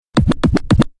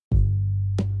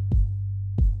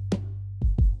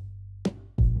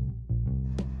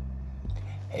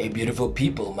Hey, beautiful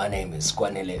people, my name is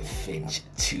Kwanele Finch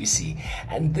Tusi,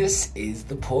 and this is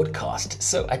the podcast.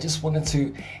 So, I just wanted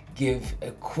to give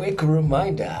a quick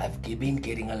reminder. I've been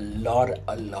getting a lot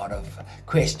of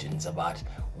questions about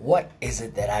what is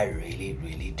it that I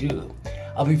really do.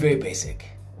 I'll be very basic.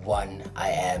 One,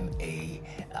 I am a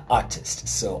artist,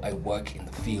 so I work in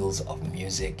the fields of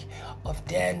music, of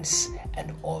dance,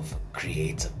 and of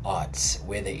creative arts,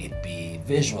 whether it be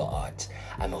visual art.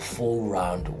 I'm a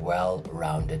full-round,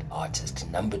 well-rounded artist.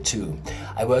 Number two,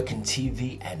 I work in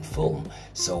TV and film,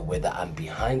 so whether I'm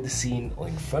behind the scene or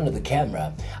in front of the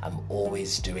camera, I'm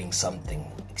always doing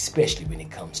something, especially when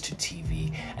it comes to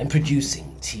TV and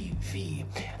producing TV.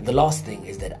 And the last thing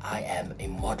is that I am a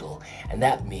model, and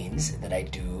that means that I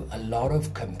do a lot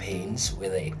of campaigns,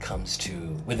 whether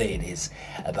it is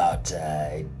about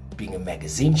being a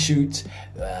magazine shoot,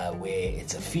 where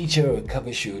it's a feature or a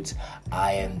cover shoot.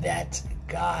 I am that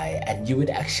guy, and you would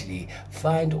actually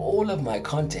find all of my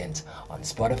content on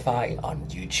Spotify, on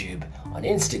YouTube, on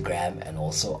Instagram, and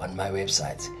also on my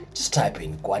website. Just type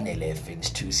in Kwanele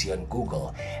Finch Tusi on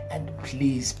Google, and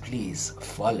please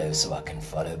follow so I can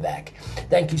follow back.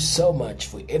 Thank you so much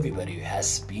for everybody who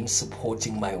has been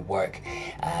supporting my work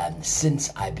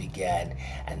since I began,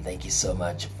 and thank you so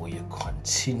much for your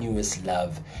continuous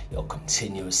love, your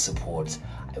continuous support.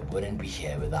 I wouldn't be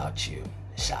here without you.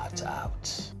 Shout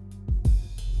out.